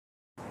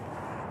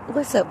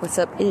What's up? What's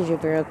up? It is your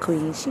girl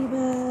Queen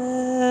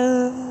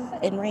Sheba,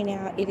 and right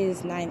now it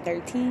is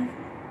 9:13.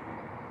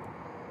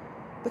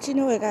 But you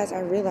know what, guys? I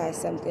realized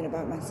something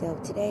about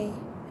myself today,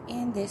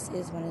 and this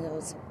is one of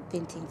those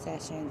venting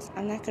sessions.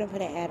 I'm not gonna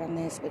put an ad on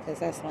this because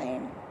that's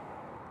lame.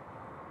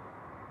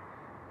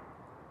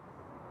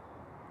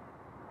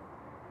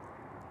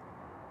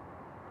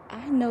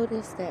 I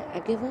noticed that I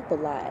give up a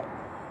lot.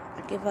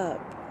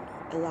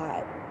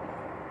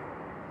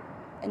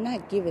 And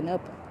not giving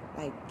up,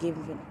 like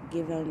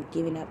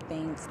giving up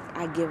things.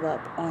 I give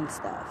up on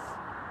stuff.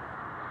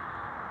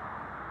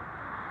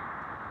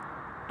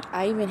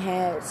 I even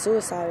had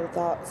suicidal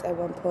thoughts at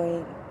one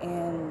point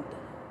and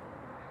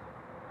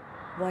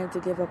wanted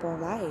to give up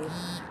on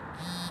life.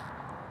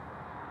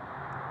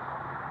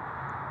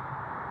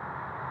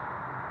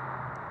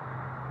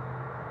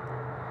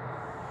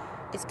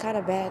 It's kind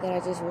of bad that I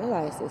just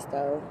realized this,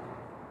 though.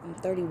 I'm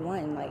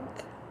 31,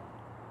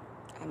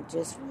 I'm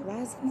just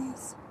realizing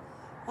this.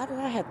 Why did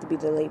I have to be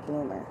the late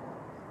bloomer?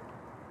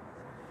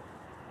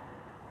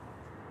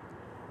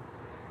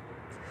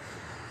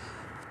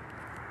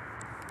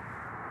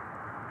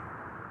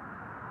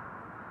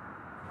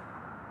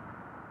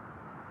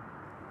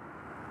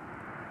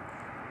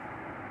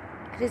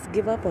 I just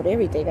give up on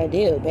everything I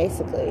do,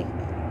 basically.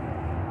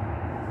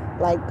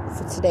 Like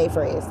for today,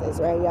 for instance,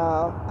 right,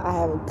 y'all? I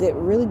have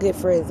really good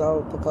friends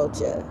on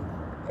Pacocha.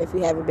 If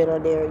you haven't been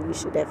on there, you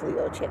should definitely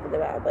go check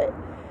them out. But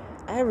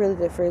I have really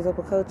good friends on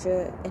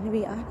Pacocha, and to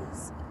be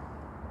honest,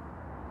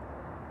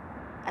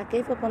 I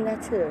gave up on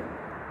that too.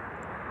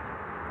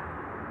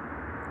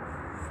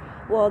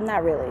 Well,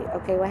 not really.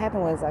 Okay, what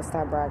happened was I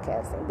stopped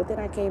broadcasting, but then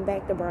I came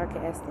back to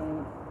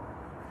broadcasting,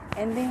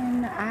 and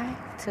then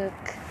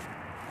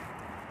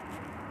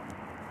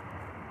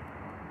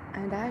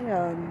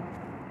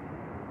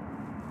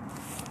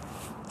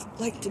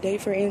like today,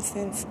 for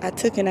instance, I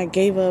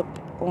gave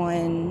up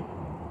on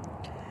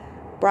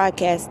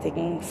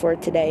broadcasting for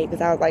today because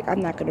I was like,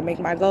 I'm not going to make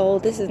my goal.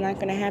 This is not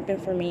going to happen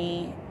for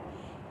me.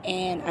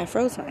 And I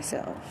froze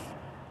myself.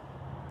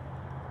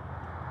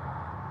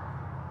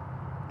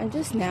 And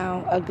just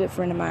now, a good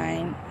friend of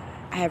mine,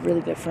 I have really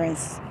good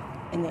friends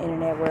in the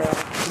internet world,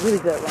 really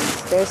good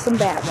ones. There's some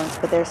bad ones,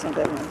 but there's some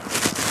good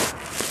ones.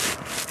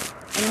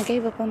 And I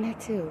gave up on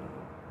that too.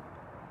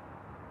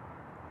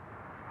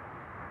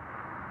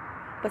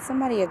 But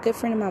a good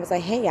friend of mine was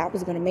like, hey, I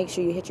was going to make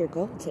sure you hit your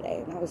goal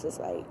today. And I was just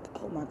like,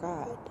 oh my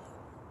God.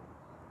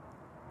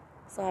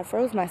 So I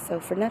froze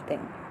myself for nothing.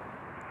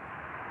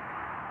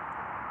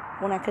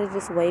 When I could have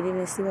just waited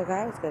and see what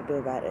God was going to do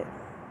about it.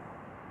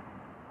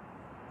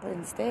 But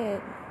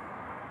instead,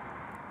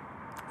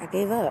 I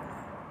gave up.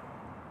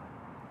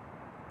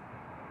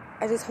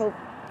 I just hope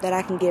that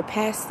I can get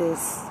past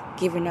this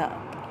giving up.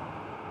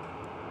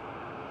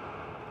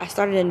 I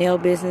started a nail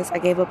business. I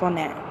gave up on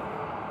that.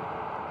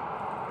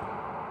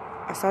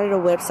 I started a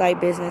website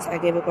business. I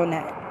gave up on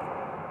that.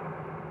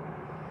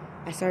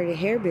 I started a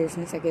hair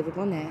business. I gave up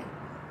on that.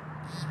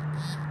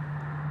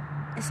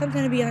 And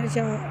sometimes, to be honest,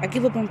 y'all, I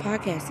give up on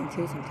podcasting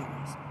too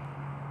sometimes.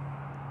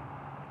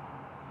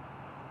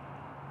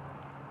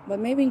 But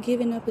maybe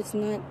giving up is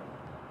not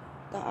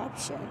the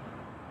option.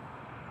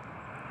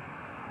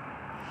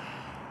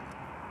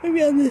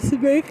 Maybe I'm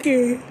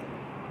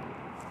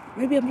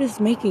just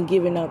making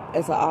giving up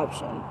as an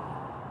option.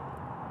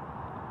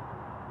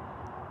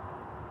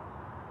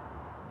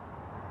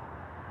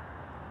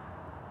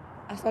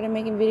 I started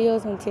making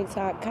videos on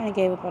TikTok, kind of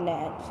gave up on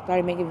that.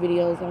 Started making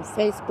videos on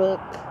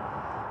Facebook,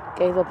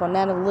 gave up on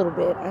that a little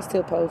bit. I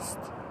still post.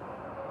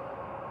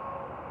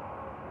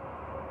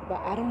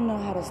 But I don't know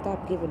how to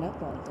stop giving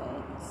up on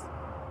things.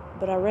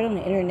 But I read on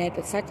the internet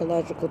the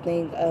psychological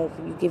thing of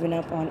you giving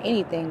up on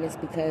anything is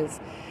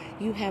because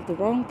you have the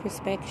wrong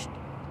perspective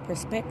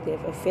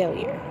of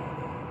failure.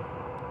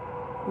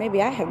 Maybe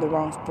I have the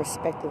wrong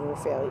perspective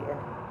of failure.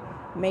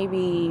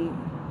 Maybe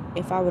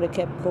if I would have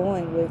kept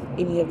going with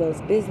any of those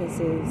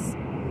businesses,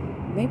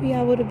 maybe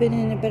I would have been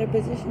in a better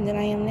position than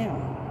I am now.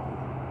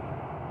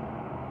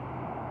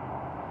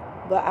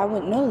 But I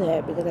wouldn't know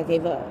that because I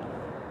gave up.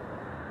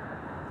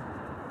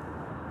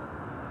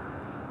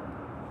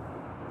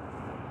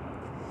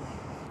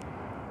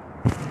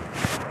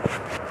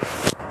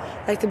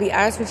 Like, to be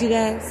honest with you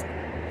guys,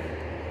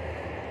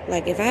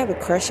 like, if I have a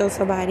crush on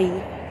somebody,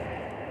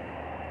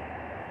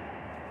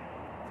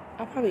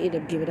 I'll probably end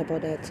up giving up on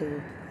that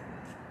too.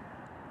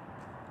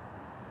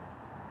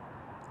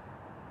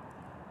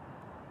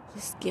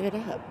 Just give it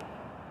up.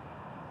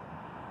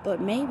 But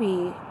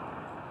maybe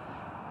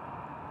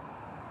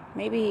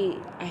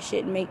I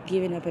shouldn't make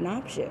giving up an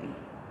option.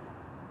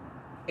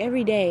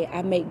 Every day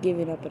I make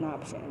giving up an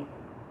option.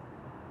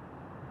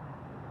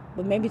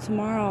 But maybe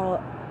tomorrow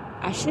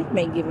I should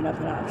make giving up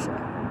an option.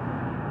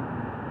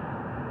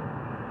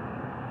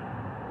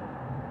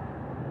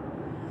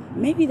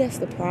 Maybe that's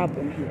the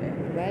problem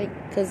here, right?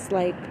 Because,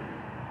 I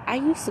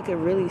used to could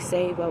really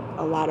save up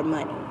a lot of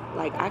money.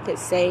 I could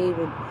save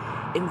and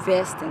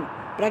invest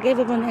but I gave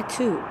up on that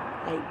too.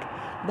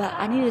 But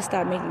I need to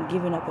start making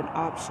giving up an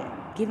option.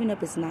 Giving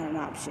up is not an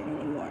option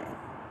anymore.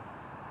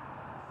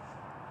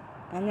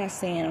 I'm not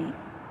saying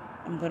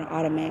I'm going to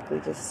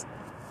automatically just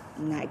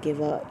not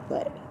give up,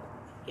 but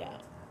yeah.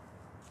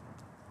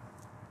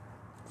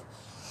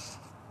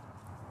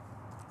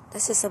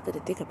 That's just something to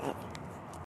think about.